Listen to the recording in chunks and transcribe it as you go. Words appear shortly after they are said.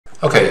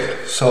Okay,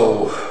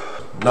 so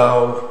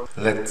now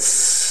let's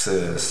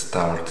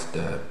start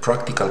the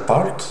practical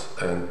part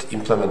and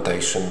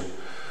implementation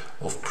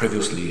of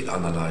previously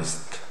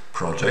analyzed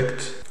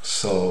project.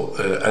 So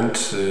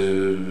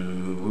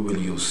we will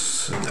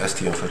use an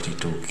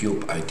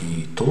STM32Cube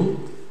IDE tool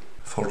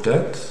for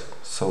that.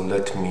 So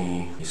let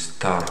me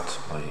start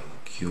my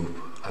Cube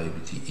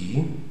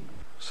IDE.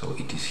 So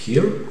it is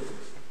here,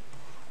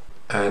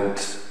 and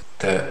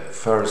the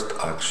first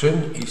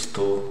action is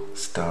to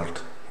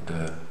start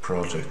the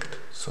project.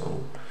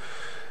 So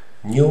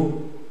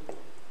new,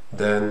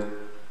 then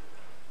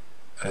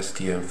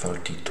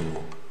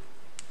STM32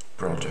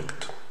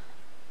 project.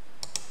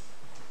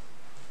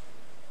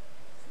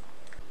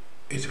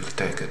 It will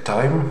take a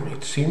time,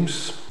 it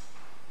seems.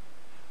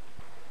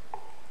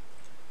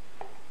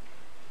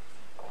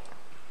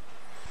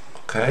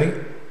 Okay,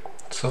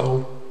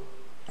 so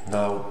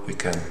now we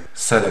can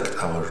select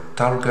our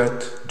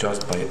target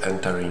just by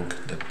entering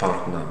the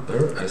part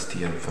number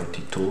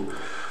STM32.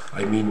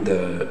 I mean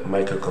the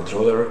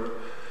microcontroller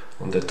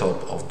on the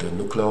top of the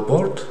Nucleo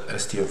board,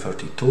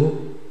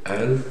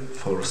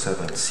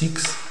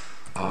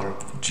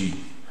 STM32L476RG.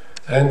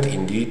 And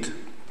indeed,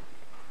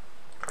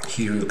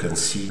 here you can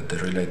see the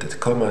related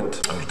command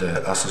or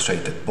the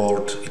associated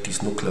board. It is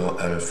Nucleo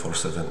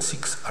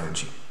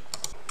L476RG.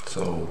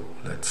 So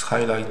let's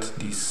highlight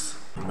this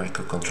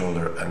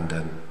microcontroller and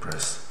then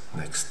press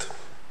next.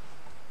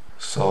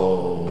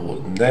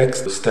 So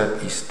next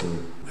step is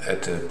to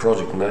add a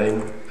project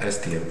name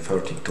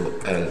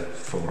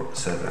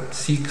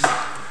STM32L476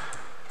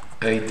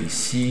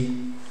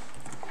 ADC,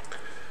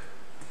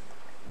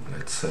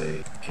 let's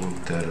say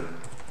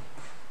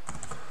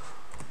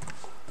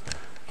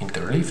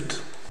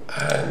interleaved,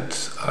 and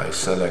I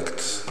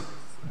select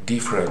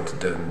different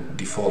than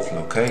default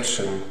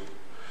location,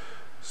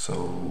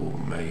 so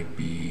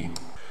maybe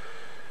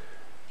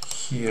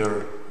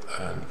here,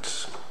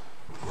 and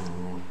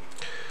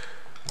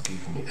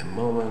give me a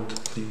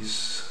moment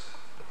please.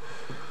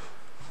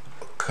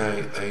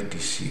 Okay,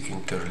 ADC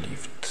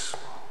interleaved,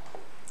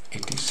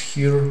 it is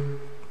here,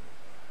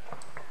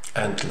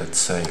 and let's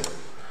say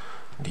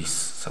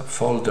this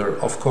subfolder.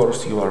 Of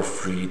course you are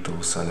free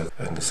to select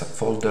any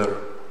subfolder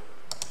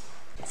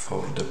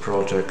for the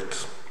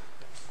project.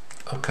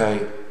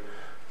 Okay,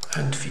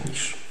 and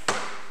finish.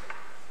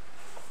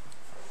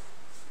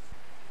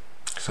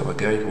 So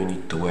again we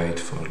need to wait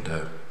for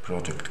the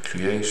project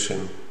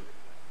creation.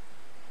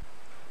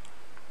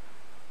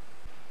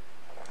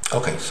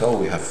 Okay, so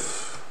we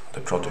have the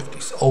project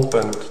is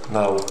opened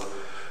now,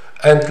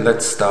 and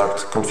let's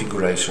start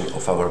configuration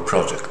of our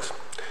project.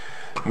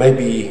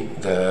 Maybe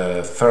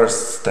the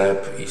first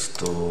step is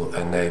to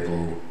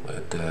enable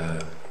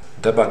the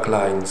debug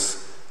lines,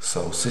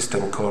 so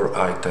system core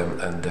item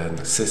and then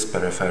sys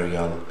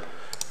peripheral,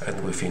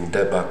 and within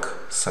debug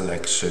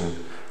selection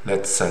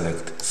let's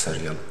select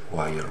serial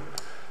wire.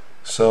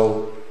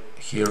 So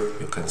here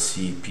you can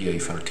see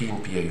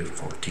PA13,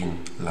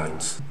 PA14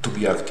 lines. To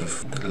be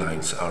active, the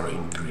lines are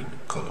in green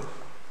color.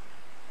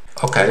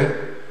 Okay,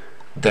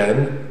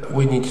 then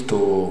we need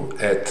to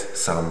add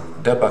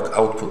some debug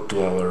output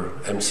to our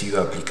MCU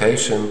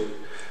application,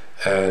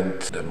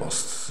 and the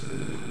most,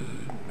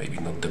 maybe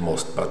not the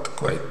most, but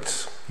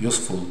quite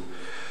useful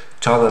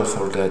channel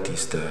for that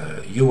is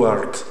the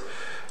UART.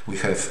 We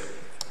have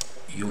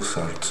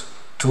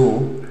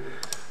UART2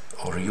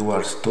 or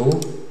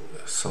UART2,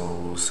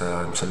 so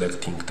I'm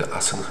selecting the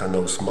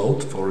asynchronous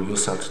mode for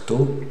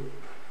UART2,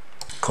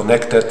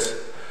 connected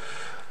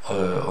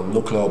on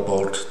Nucleo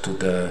board to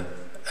the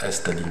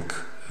ST-Link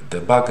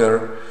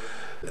debugger,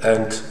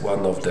 and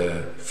one of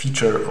the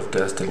feature of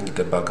the ST-Link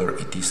debugger,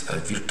 it is a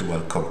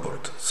virtual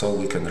comport, so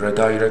we can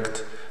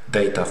redirect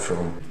data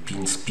from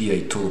pins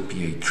PA2,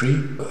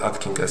 PA3,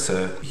 acting as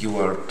a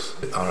UART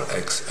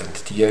RX and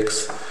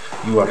TX,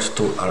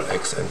 UART2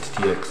 RX and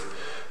TX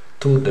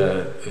to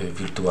the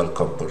virtual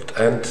comport,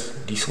 and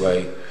this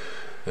way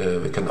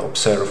we can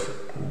observe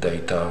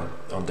data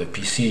on the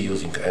PC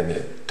using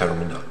any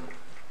terminal.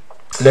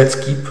 Let's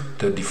keep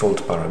the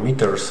default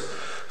parameters,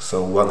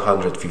 so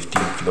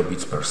 115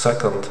 kilobits per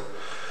second,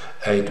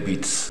 8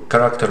 bits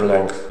character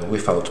length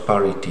without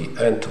parity,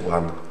 and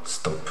 1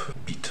 stop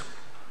bit.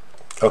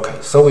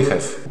 Okay, so we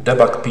have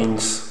debug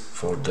pins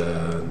for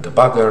the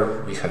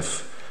debugger, we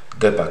have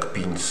debug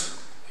pins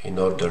in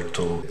order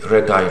to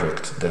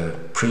redirect the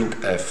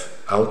printf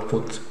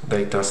output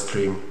data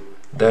stream.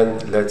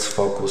 Then let's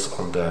focus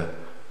on the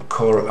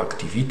core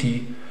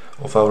activity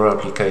of our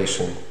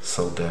application,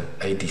 so the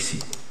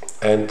ADC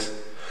and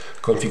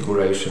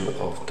configuration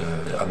of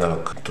the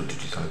analog to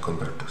digital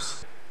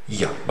converters.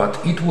 Yeah, but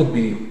it would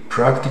be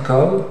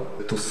practical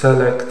to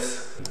select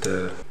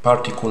the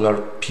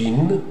particular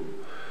pin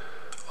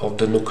of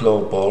the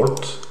Nucleo board.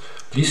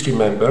 Please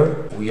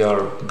remember, we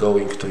are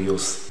going to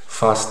use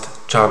fast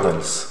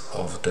channels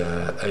of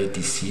the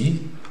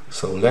ADC.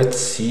 So let's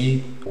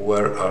see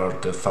where are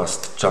the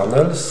fast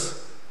channels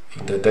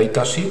in the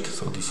datasheet.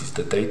 So this is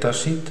the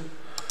datasheet.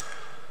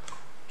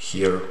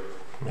 Here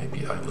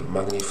maybe I will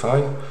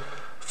magnify.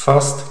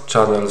 Fast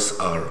channels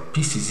are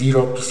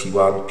PC0,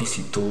 PC1,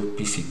 PC2,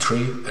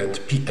 PC3 and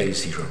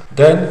PA0.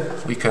 Then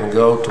we can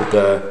go to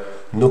the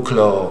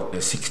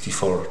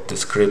Nucleo64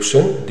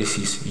 description. This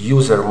is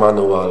user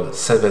manual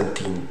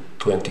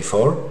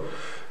 1724.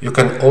 You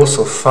can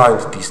also find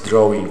this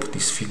drawing,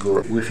 this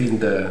figure, within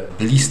the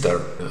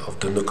blister of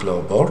the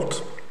Nucleo board.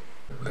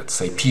 Let's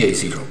say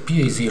PA0.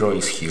 PA0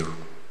 is here.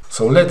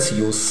 So let's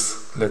use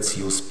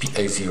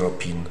PA0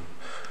 pin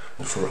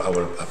for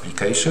our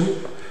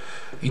application.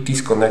 It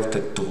is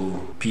connected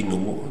to pin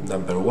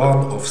number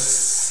 1 of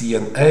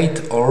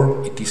CN8,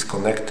 or it is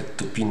connected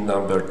to pin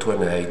number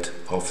 28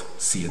 of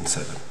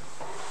CN7.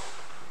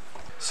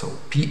 So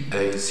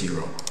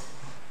PA0.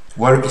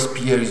 Where is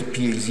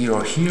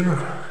PA0 here?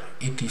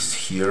 It is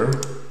here,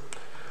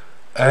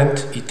 and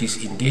it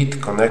is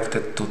indeed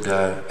connected to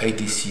the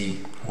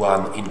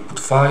ADC1 input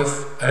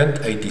 5 and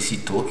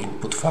ADC2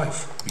 input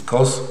 5,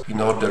 because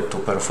in order to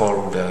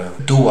perform the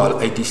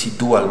ADC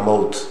dual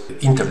mode,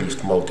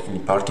 interleaved mode in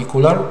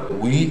particular,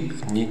 we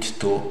need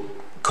to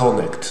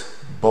connect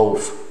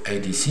both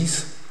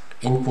ADCs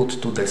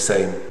input to the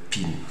same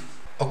pin.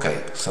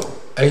 Okay, so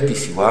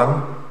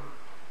ADC1,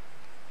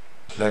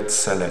 let's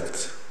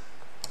select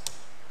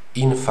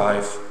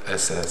in5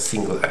 as a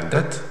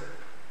single-ended,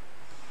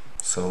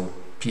 so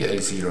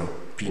PA0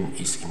 pin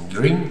is in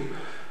green,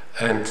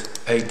 and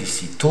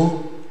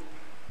ADC2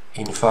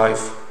 in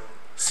 5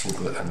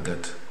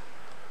 single-ended.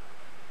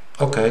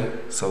 Okay,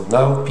 so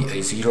now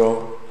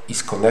PA0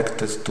 is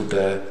connected to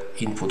the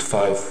input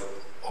 5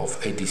 of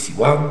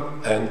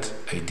ADC1 and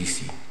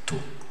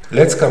ADC2.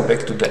 Let's come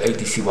back to the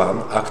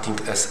ADC1 acting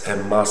as a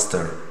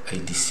master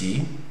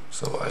ADC,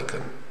 so I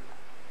can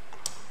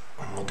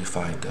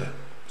modify the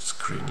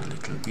screen a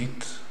little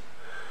bit.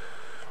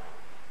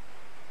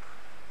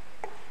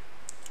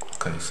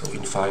 Okay, so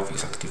in5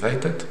 is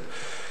activated.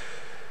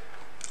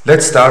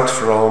 Let's start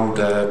from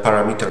the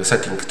parameter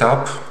setting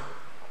tab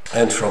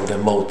and from the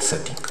mode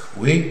setting.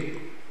 We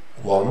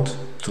want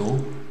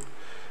to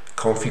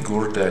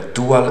configure the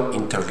dual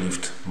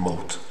interleaved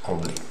mode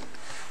only.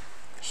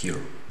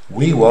 Here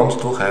we want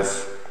to have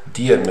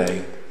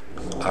DMA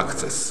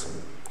access,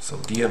 so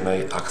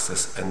DMA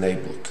access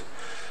enabled.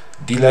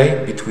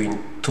 Delay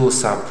between two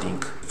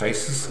sampling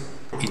phases,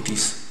 it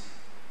is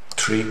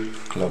 3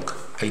 clock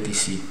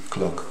ADC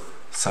clock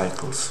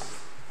cycles.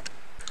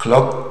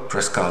 Clock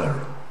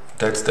prescaler,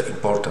 that's the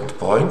important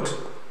point.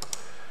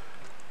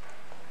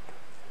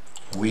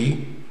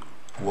 We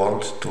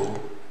want to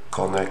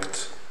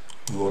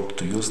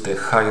use the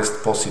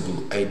highest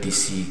possible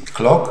ADC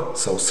clock,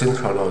 so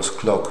synchronous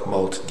clock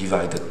mode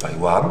divided by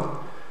 1.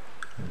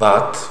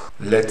 But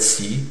let's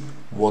see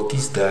what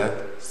is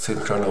the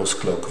synchronous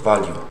clock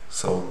value.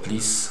 So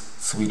please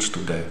switch to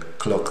the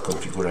clock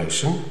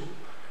configuration,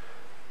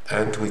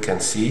 and we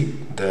can see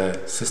the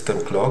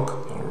system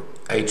clock, or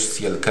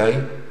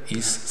HCLK,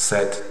 is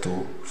set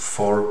to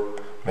 4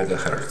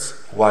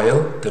 MHz,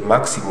 while the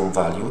maximum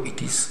value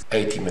it is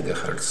 80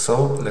 MHz.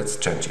 So let's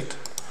change it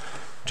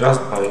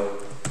just by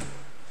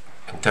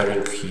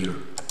entering here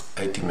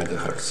 80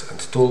 MHz, and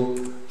tool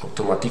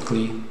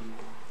automatically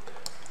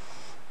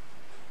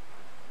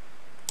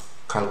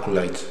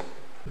calculate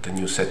the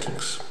new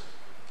settings.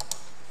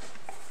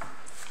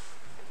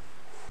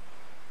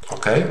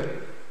 Okay,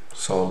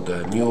 so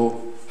the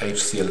new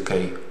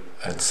HCLK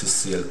and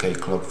CCLK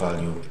clock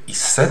value is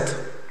set.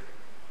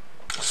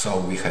 So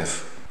we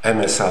have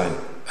MSI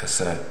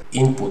as an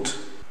input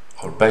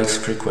or base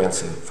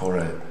frequency for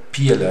a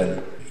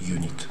PLL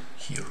unit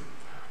here,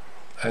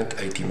 and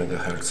 80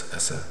 MHz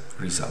as a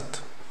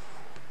result.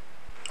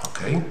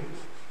 Okay,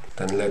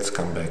 then let's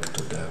come back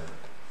to the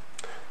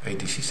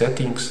ADC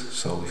settings.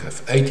 So we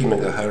have 80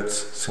 MHz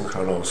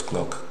synchronous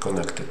clock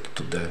connected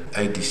to the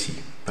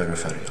ADC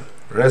peripheral.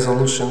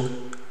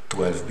 Resolution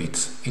 12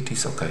 bits, it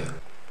is okay.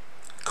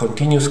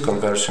 Continuous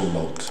conversion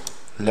mode.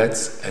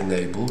 Let's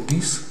enable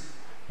this,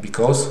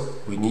 because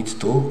we need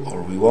to,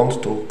 or we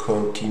want to,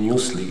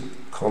 continuously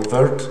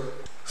convert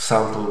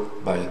sample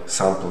by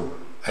sample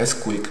as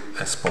quick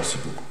as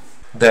possible.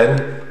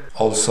 Then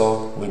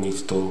also we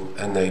need to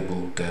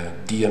enable the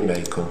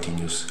DMA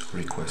continuous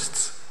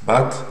requests,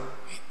 but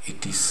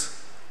it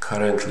is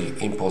currently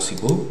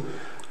impossible.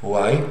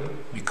 Why?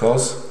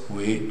 Because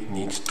we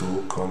need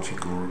to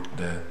configure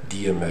the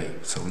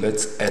DMA. So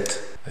let's add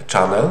a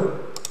channel,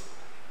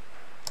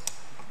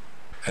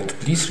 and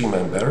please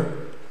remember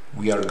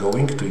we are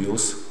going to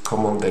use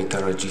common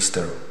data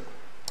register.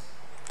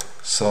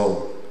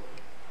 So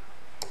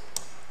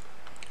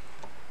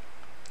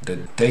the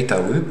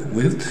data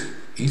width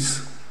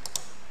is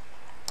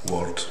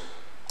word.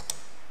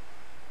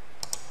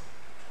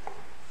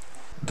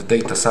 The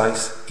data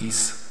size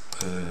is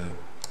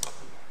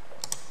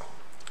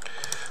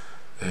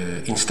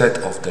instead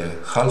of the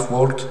half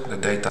word, the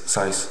data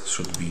size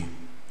should be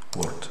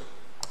word.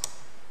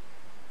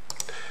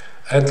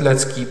 And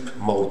let's keep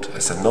mode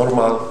as a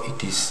normal.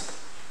 It is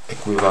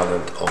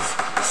equivalent of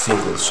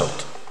single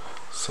shot.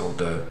 So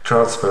the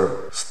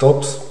transfer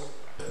stops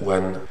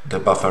when the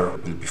buffer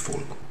will be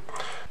full.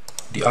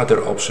 The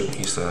other option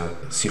is a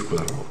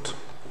circular mode.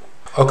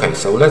 Okay,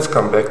 so let's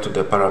come back to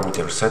the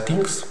parameter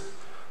settings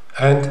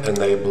and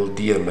enable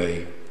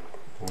DMA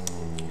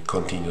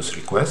continuous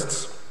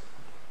requests.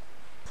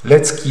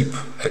 Let's keep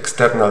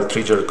external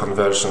trigger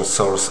conversion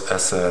source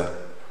as a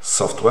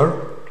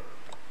software,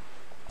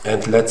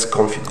 and let's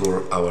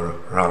configure our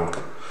rank.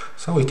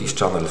 So it is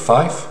channel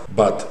 5,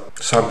 but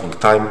sampling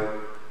time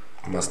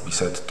must be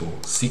set to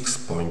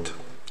 6.5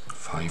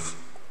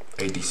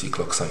 ADC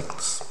clock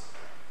cycles.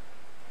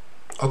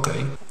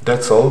 Okay,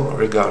 that's all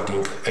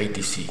regarding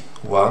ADC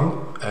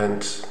 1,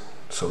 and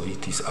so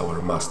it is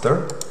our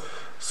master.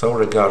 So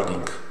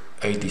regarding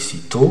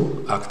ADC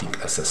 2, acting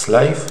as a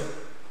slave,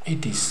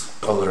 it is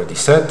already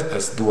set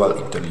as dual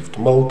interleaved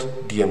mode,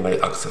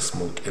 DMA access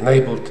mode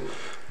enabled,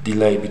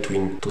 delay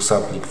between two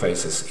sampling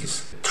phases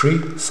is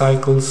 3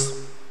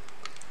 cycles,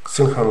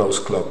 synchronous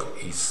clock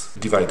is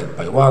divided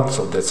by 1,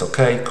 so that's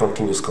okay,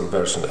 continuous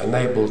conversion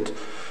enabled,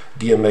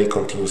 DMA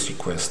continuous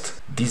request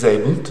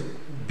disabled,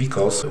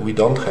 because we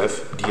don't have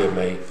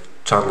DMA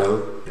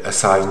channel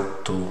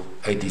assigned to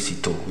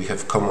ADC2. We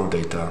have common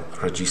data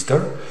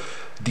register.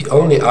 The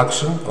only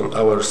action on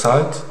our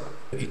side,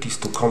 it is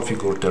to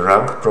configure the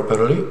rank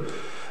properly,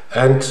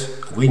 and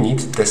we need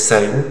the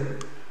same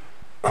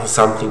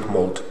sampling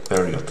mode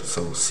period,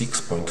 so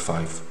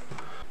 6.5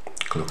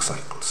 clock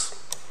cycles.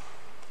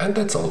 And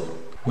that's all.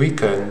 We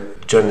can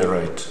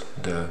generate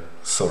the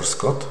source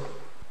code.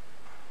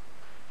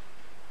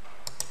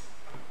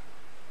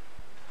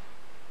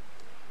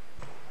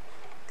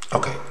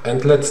 Okay,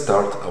 and let's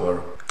start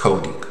our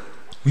coding.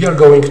 We are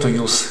going to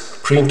use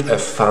printf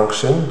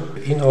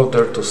function in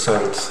order to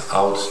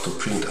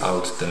print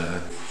out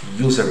the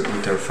user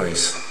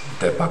interface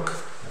debug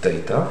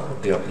data,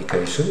 the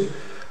application.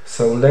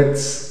 So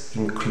let's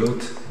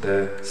include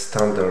the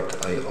standard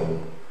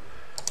IO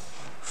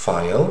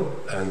file,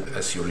 and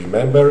as you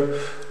remember,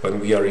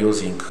 when we are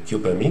using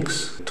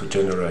CubeMX to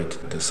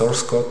generate the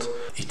source code,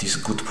 it is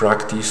good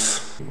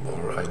practice,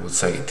 or I would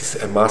say it is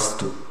a must,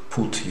 to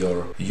put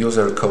your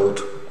user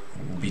code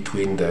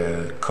between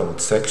the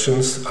code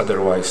sections,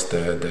 otherwise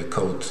the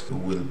code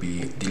will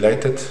be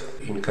deleted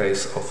in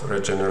case of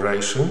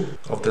regeneration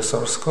of the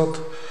source code.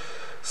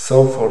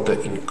 So for the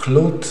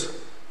include,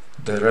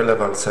 the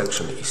relevant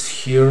section is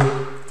here.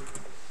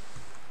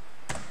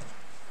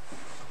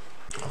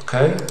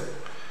 Okay.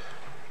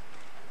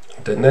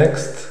 The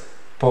next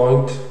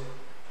point,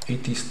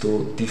 it is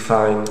to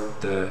define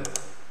the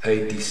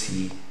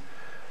ADC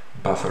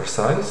buffer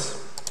size.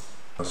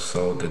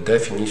 So the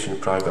definition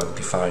private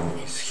define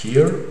is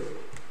here.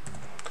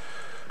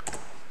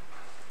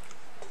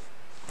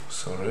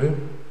 Sorry.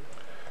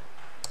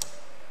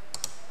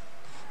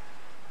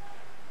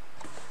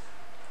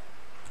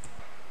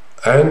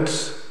 And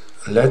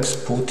let's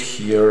put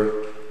here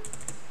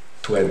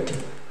 20.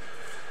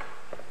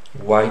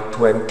 Why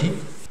 20?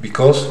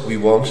 Because we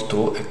want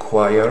to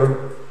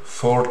acquire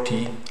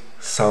 40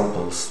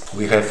 samples.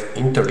 We have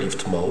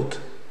interleaved mode,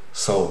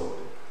 so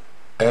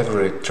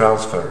every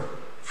transfer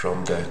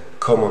from the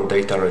common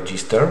data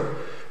register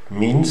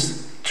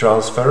means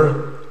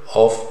transfer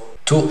of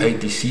 2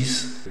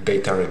 ADCs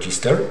data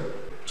register.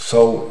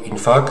 So in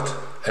fact,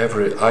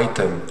 every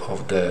item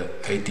of the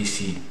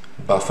ADC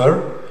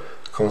buffer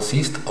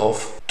consists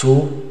of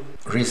 2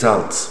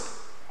 results.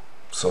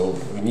 So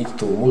we need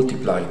to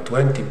multiply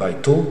 20 by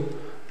 2,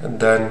 and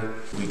then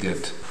we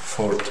get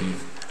 40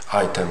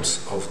 items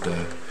of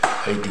the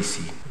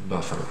ADC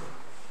buffer.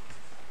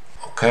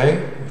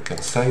 Okay, we can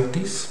save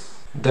this.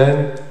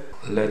 Then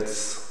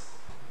let's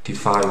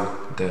define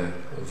the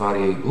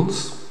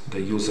variables, the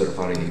user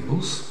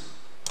variables.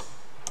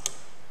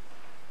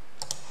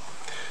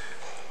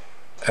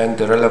 And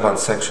the relevant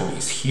section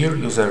is here,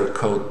 user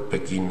code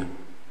begin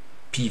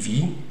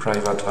PV,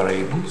 private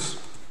variables.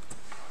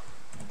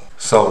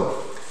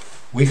 So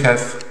we have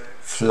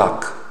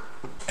flag,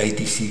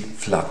 ADC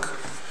flag.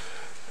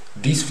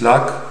 This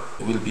flag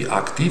will be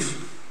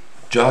active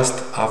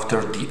just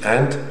after the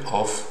end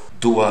of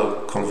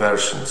dual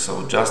conversion,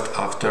 so just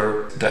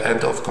after the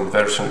end of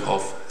conversion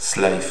of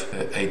slave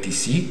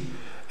ADC,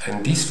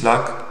 and this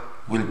flag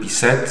will be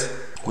set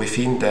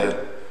within the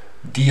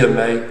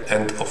DMA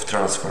end of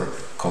transfer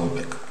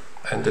callback,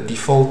 and the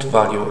default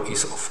value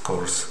is of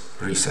course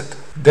reset.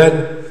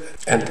 Then,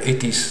 and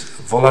it is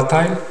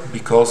volatile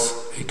because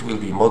it will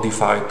be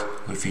modified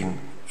within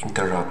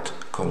interrupt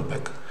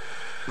callback.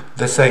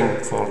 The same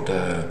for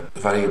the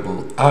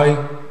variable I.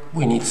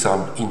 We need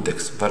some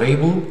index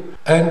variable,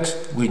 and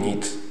we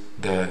need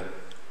the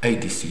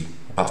ADC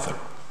buffer.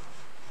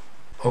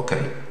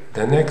 Okay,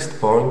 the next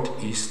point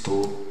is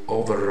to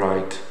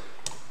override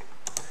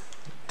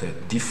the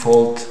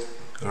default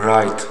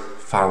write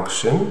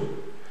function.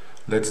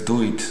 Let's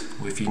do it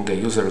within the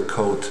user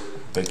code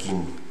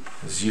begin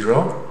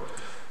 0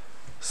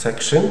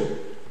 section.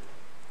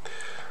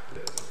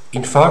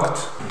 In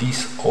fact,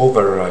 this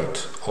override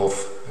of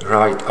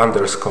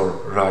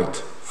write_write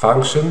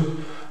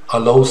function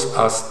allows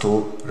us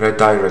to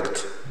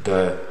redirect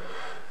the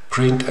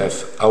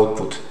printf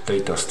output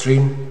data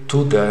stream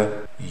to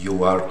the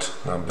UART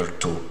number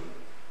 2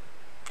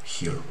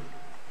 here.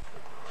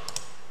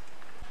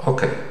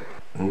 Okay,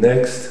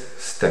 next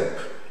step.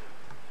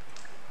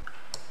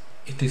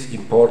 It is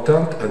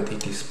important and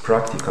it is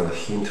practical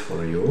hint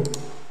for you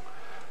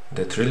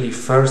that really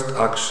first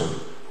action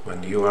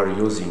when you are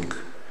using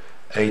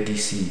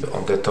ADC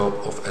on the top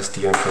of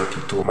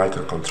STM32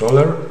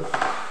 microcontroller,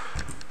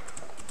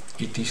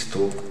 it is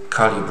to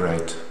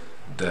calibrate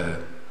the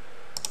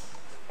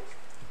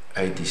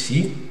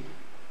ADC.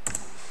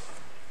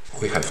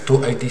 We have two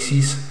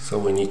ADCs, so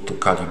we need to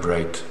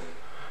calibrate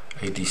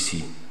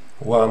ADC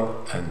 1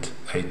 and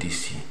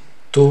ADC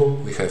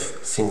 2. We have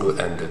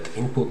single-ended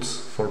inputs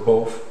for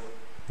both.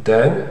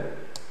 Then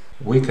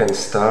we can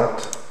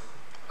start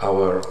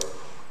our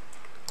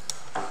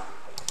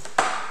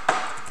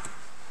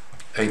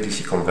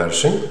ADC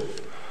conversion,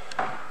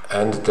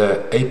 and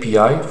the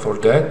API for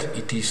that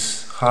it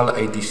is HAL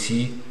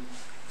ADC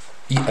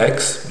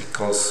EX,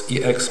 because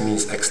EX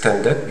means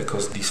extended,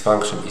 because this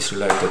function is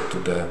related to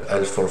the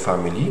L4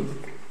 family.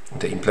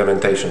 The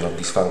implementation of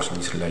this function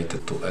is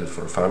related to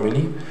L4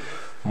 family.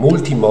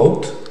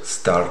 Multi-mode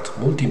start.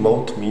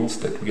 Multi-mode means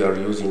that we are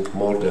using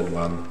more than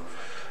one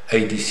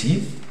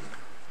ADC,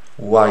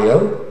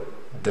 while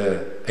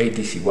the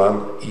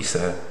ADC1 is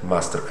a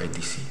master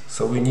ADC.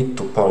 So we need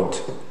to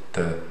point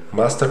the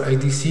master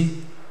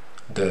ADC,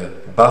 the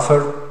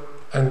buffer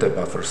and the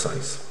buffer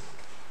size.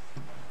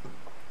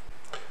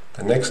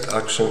 The next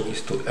action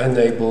is to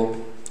enable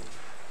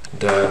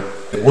the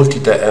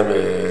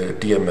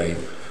multi-DMA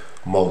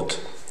mode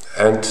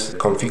and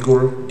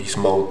configure this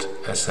mode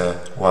as a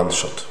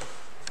one-shot.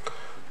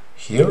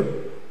 Here,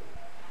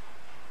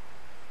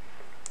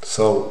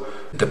 so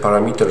the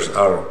parameters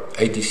are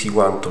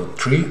ADC1 to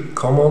 3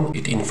 common.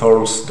 It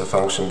informs the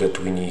function that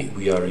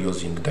we are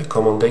using the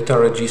common data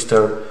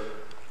register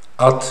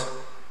at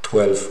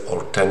 12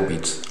 or 10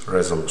 bits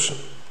resolution.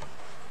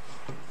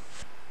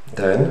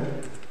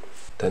 Then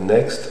the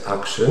next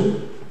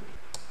action,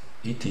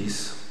 it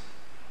is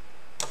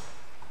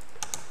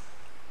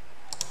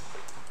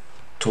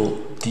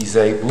to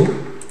disable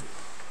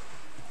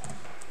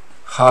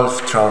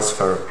half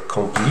transfer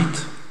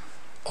complete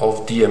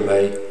of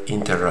DMA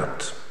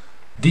interrupt.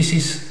 This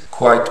is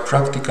quite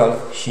practical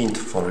hint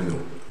for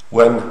you.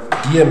 When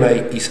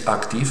DMA is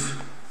active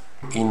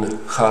in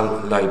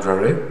HAL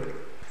library,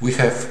 we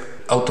have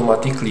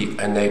automatically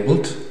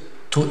enabled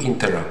two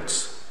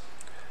interrupts: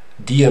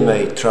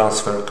 DMA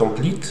transfer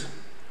complete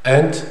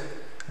and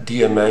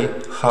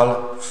DMA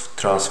half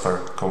transfer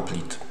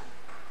complete.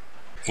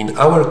 In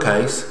our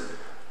case,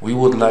 we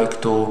would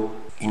like to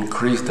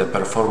increase the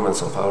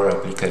performance of our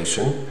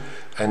application,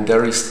 and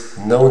there is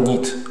no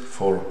need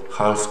for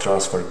half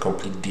transfer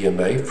complete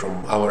DMA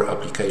from our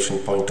application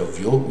point of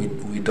view.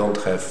 We don't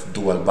have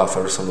dual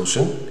buffer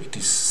solution, it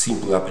is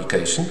simple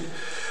application.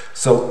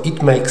 So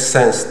it makes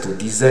sense to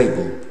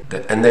disable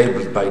the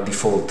enabled by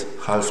default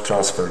half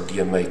transfer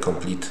DMA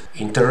complete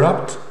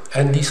interrupt,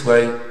 and this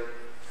way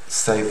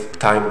save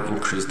time,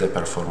 increase the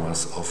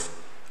performance of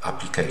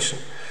application.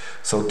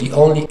 So the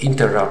only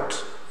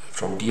interrupt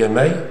from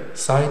DMA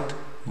side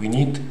we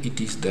need, it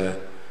is the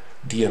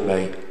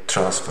DMA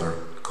transfer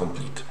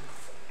complete.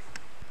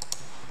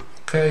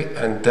 Okay,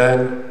 and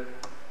then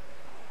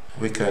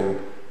we can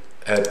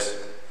add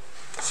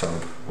some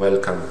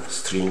welcome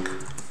string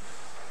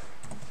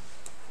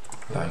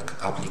like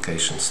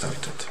application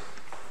started.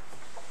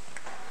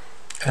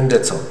 And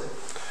that's all.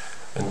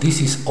 And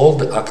this is all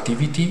the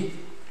activity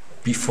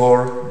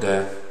before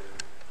the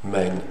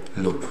main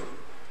loop.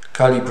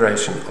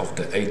 Calibration of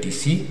the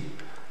ADC,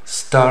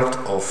 start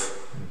of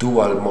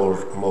dual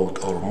mode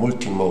or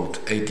multi-mode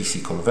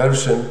ADC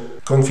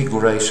conversion,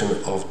 configuration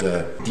of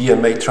the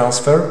DMA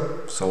transfer,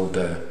 so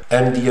the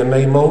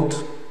MDMA mode,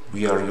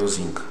 we are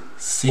using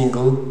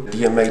single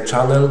DMA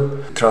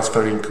channel,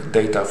 transferring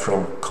data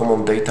from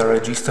common data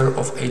register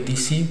of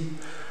ADC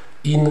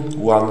in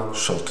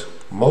one-shot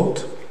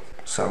mode.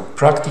 Some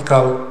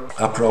practical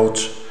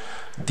approach,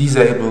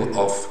 disable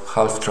of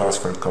half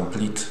transfer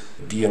complete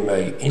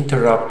DMA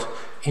interrupt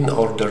in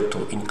order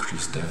to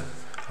increase the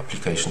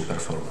application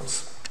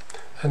performance.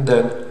 And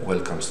then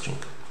welcome string.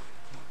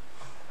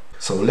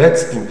 So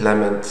let's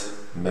implement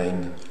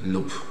main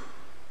loop.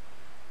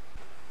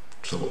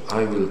 So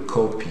I will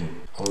copy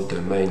all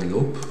the main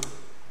loop.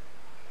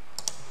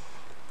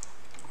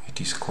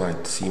 It is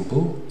quite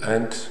simple,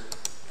 and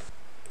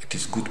it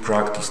is good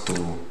practice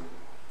to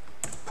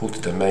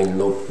put the main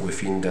loop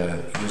within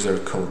the user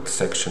code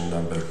section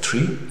number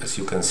 3. As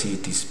you can see,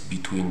 it is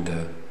between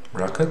the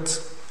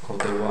brackets of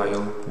the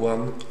while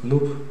one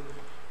loop.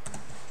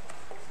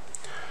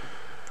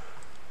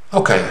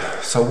 Okay,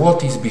 so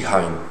what is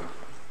behind?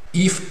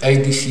 If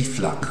ADC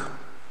flag,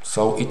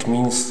 so it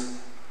means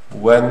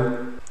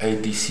when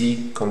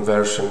ADC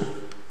conversion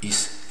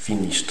is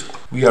finished.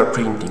 We are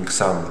printing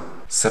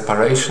some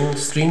separation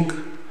string,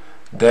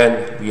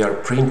 then we are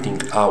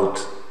printing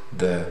out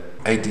the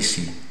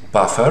ADC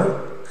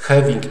buffer,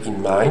 having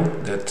in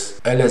mind that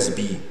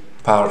LSB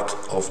part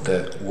of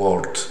the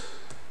word,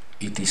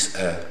 it is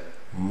a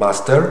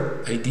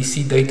master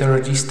ADC data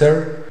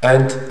register,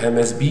 and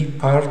MSB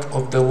part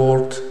of the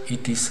word,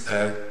 it is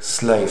a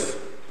slave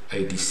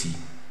ADC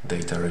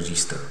data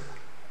register.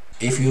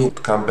 If you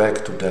come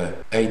back to the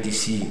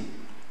ADC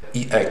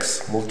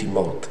EX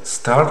multimode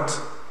start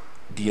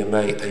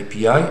DMA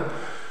API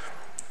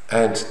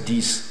and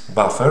this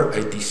buffer,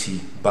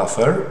 ADC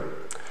buffer,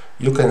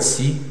 you can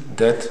see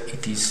that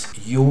it is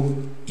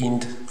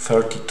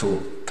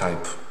uint32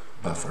 type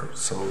buffer.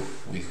 So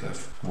we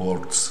have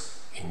words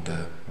in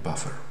the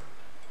buffer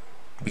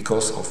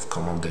because of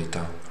common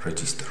data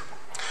register.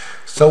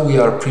 So we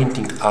are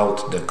printing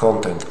out the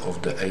content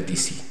of the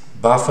ADC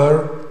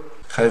buffer,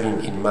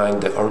 having in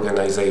mind the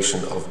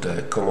organization of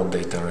the common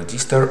data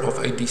register of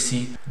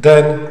ADC.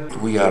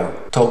 Then we are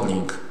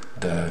toggling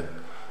the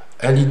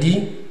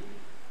LED,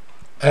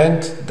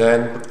 and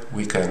then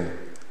we can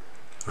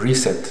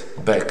reset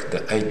back the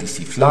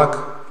ADC flag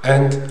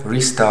and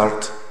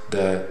restart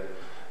the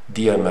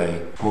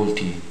DMA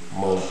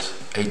multi-mode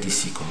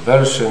ADC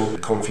conversion,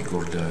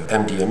 configure the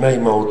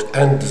MDMA mode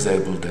and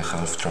disable the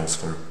half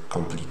transfer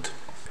complete.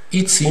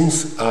 It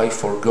seems I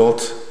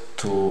forgot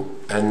to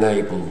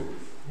enable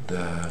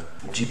the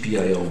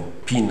GPIO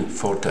pin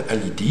for the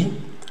LED,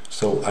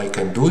 so I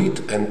can do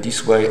it, and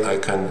this way I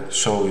can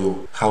show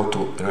you how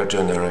to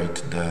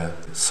regenerate the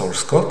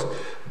source code.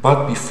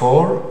 But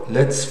before,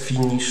 let's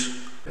finish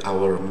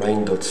our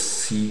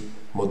main.c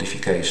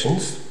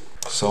modifications.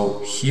 So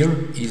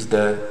here is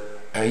the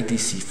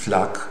ADC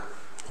flag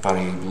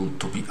variable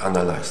to be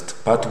analyzed,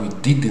 but we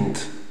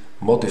didn't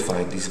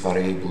modify this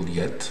variable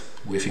yet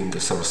within the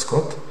source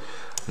code.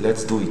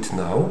 Let's do it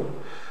now.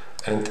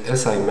 And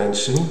as I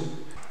mentioned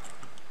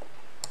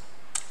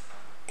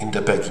in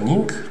the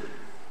beginning,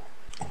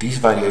 this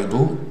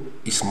variable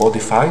is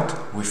modified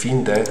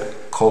within the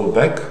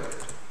callback.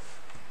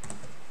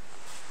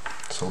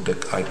 So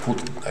that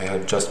I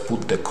have just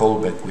put the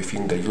callback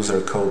within the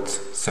user code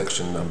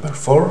section number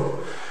 4.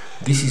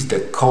 This is the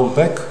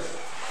callback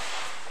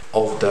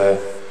of the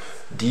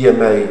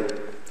DMA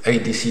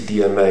ADC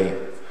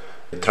DMA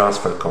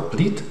transfer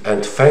complete,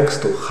 and thanks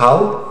to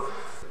HAL,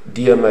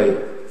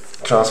 DMA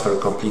transfer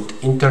complete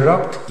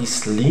interrupt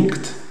is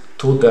linked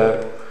to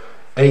the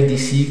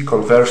ADC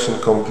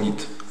conversion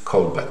complete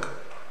callback.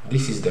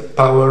 This is the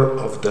power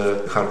of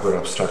the hardware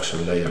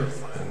abstraction layer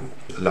and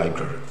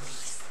library.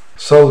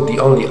 So the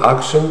only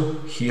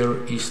action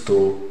here is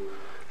to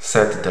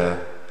set the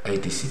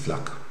ADC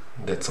flag.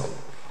 That's all.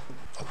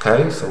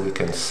 Okay, so we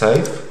can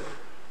save,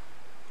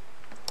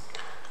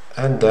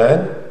 and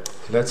then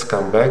let's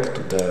come back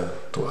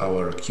to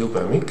our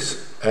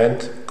CubeMX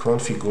and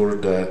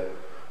configure the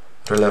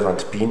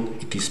relevant pin.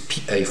 It is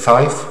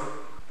PA5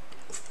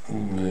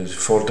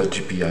 for the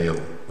GPIO,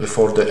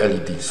 for the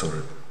LED,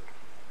 sorry.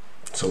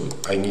 So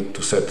I need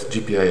to set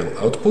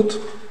GPIO output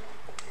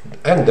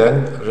and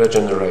then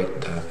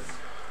regenerate the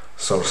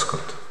source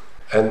code.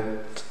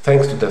 And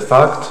thanks to the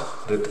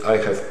fact that I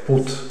have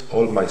put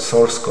all my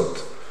source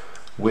code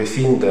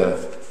within the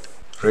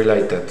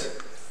related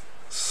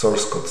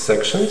source code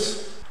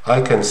sections,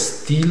 I can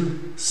still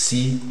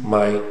see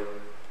my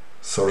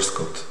source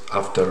code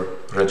after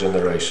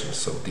regeneration.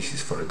 So this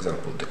is, for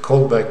example, the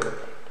callback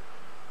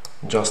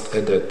just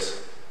added.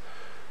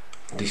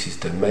 This is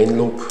the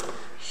main loop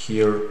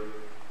here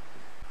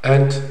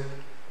and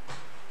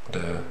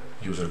the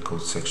user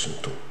code section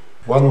 2.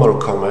 One more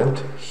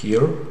comment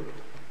here.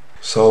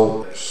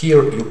 So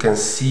here you can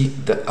see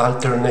the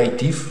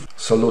alternative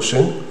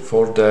solution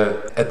for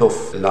the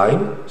above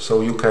line.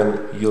 So you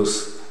can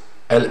use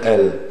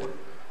LL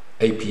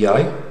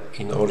API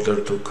in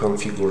order to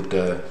configure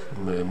the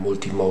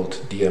multi-mode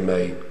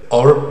DMA,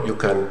 or you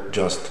can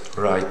just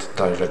write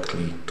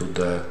directly to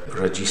the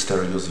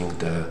register using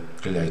the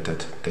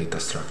related data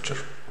structure.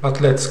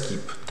 But let's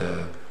keep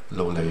the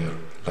low layer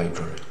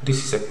library.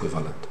 This is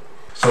equivalent.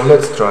 So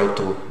let's try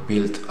to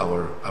build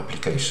our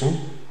application.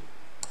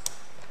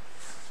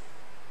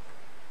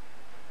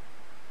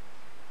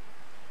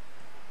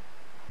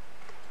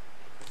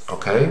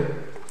 Okay,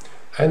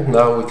 and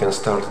now we can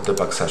start the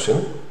debug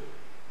session.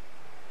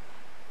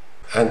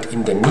 And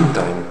in the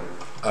meantime,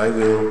 I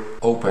will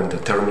open the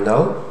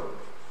terminal.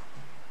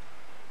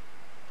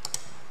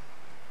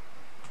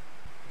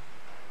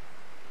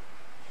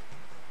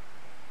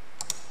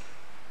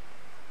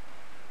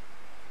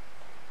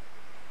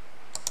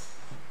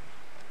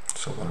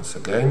 So once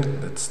again,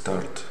 let's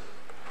start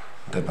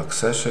debug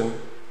session.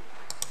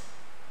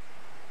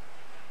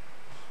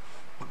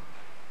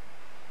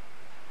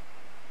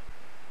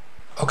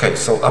 Okay,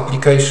 so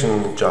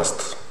application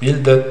just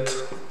built it,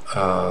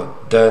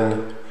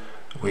 then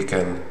we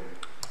can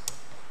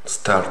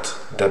start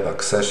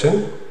debug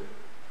session.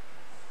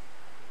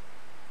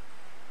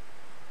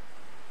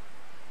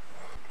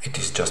 It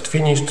is just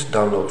finished,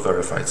 download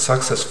verified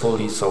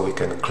successfully, so we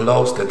can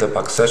close the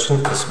debug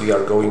session as we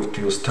are going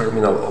to use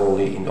terminal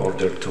only in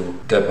order to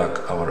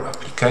debug our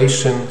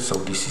application. So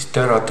this is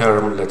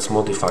TerraTerm. Let's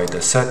modify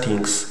the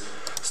settings,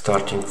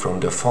 starting from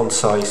the font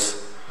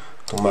size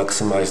to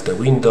maximize the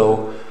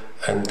window,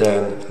 and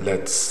then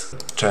let's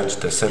change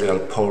the serial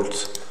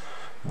port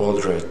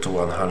baud rate to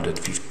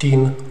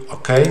 115.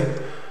 Okay.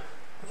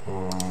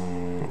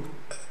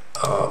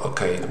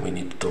 Okay, we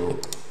need to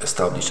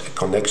establish a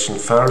connection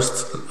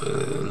first,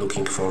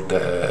 looking for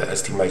the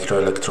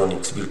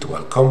STMicroelectronics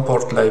virtual COM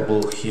port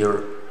label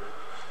here.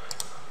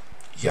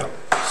 Yeah,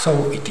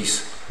 so it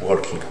is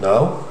working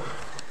now,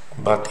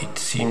 but it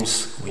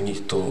seems we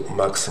need to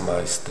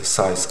maximize the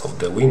size of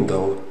the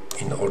window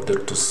in order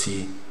to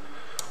see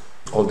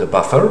all the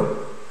buffer.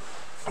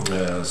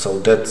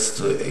 So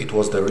it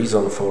was the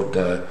reason for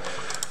the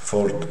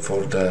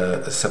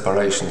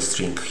separation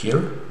string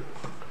here,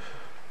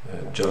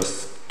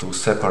 just to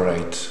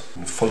separate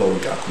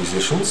following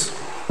acquisitions.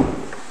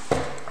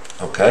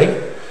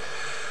 Okay,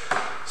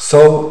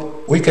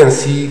 so we can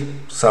see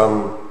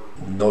some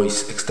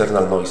noise,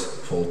 external noise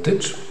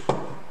voltage.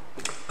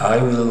 I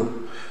will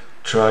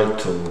try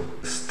to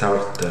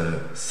start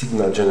the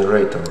signal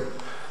generator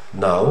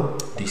now.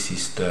 This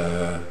is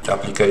the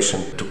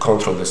application to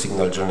control the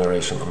signal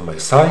generation on my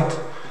side.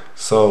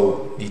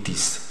 So it is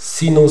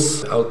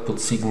sinus output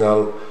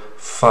signal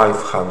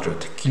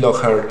 500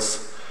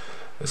 kilohertz.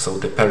 So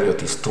the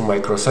period is 2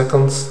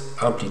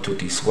 microseconds,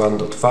 amplitude is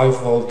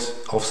 1.5 volt,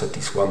 offset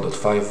is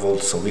 1.5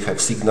 volts. So we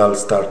have signal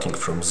starting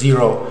from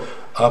 0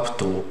 up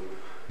to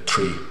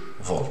 3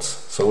 volts.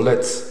 So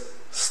let's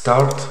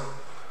start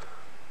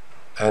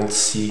and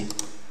see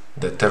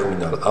the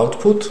terminal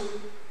output.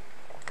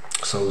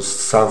 So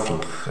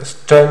something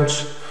has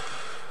changed.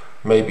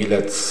 Maybe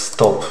let's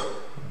stop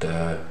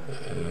the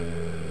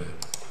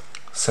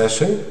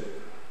session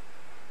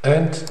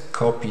and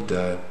copy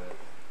the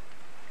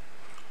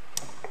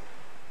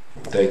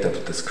data to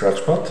the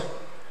scratchpad.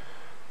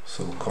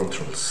 So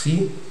Ctrl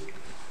C,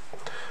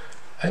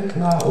 and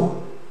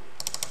now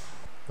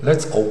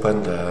let's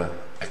open the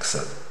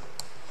Excel.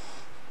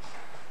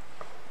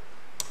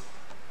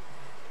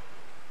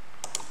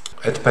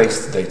 And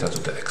paste data to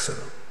the Excel.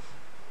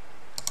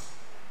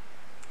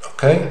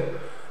 Okay,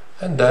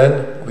 and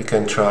then we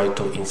can try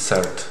to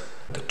insert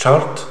the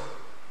chart.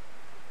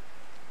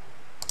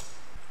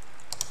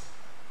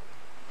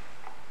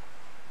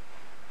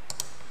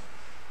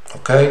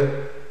 Okay,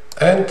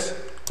 and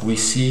we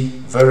see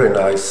very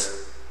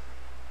nice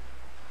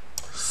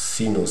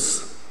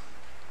sinus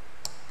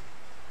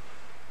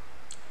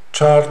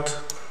chart.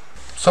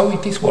 So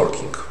it is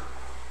working.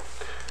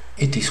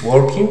 It is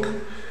working.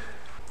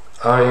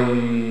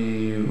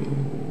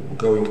 I'm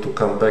going to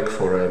come back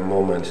for a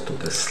moment to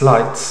the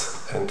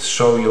slides and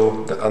show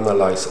you the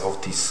analysis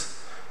of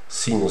this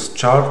sinus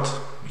chart,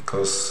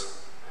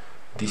 because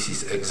this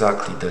is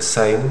exactly the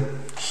same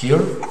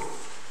here.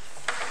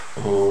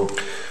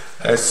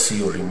 As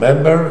you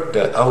remember,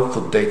 the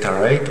output data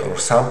rate or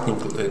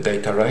sampling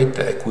data rate,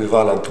 the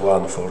equivalent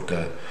one for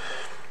the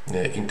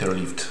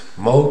interleaved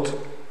mode,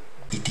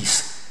 it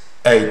is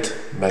 8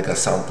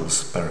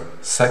 megasamples per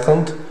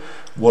second,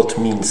 what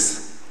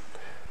means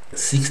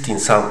 16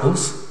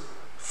 samples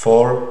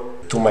for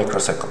 2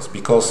 microseconds,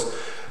 because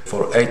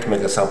for 8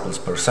 megasamples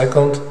per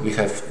second we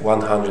have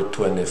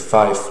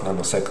 125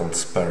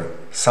 nanoseconds per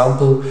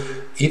sample.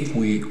 If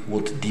we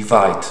would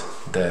divide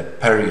the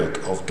period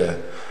of the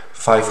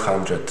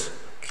 500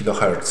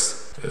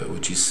 kilohertz,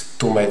 which is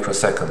 2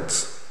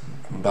 microseconds,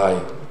 by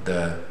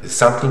the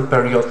sampling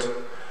period,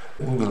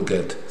 we will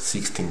get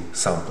 16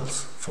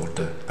 samples for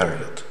the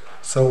period.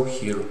 So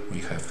here we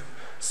have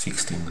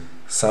 16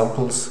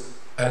 samples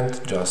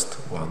and just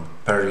one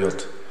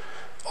period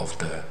of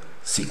the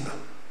signal.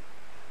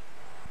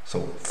 So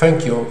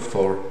thank you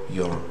for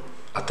your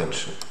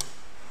attention.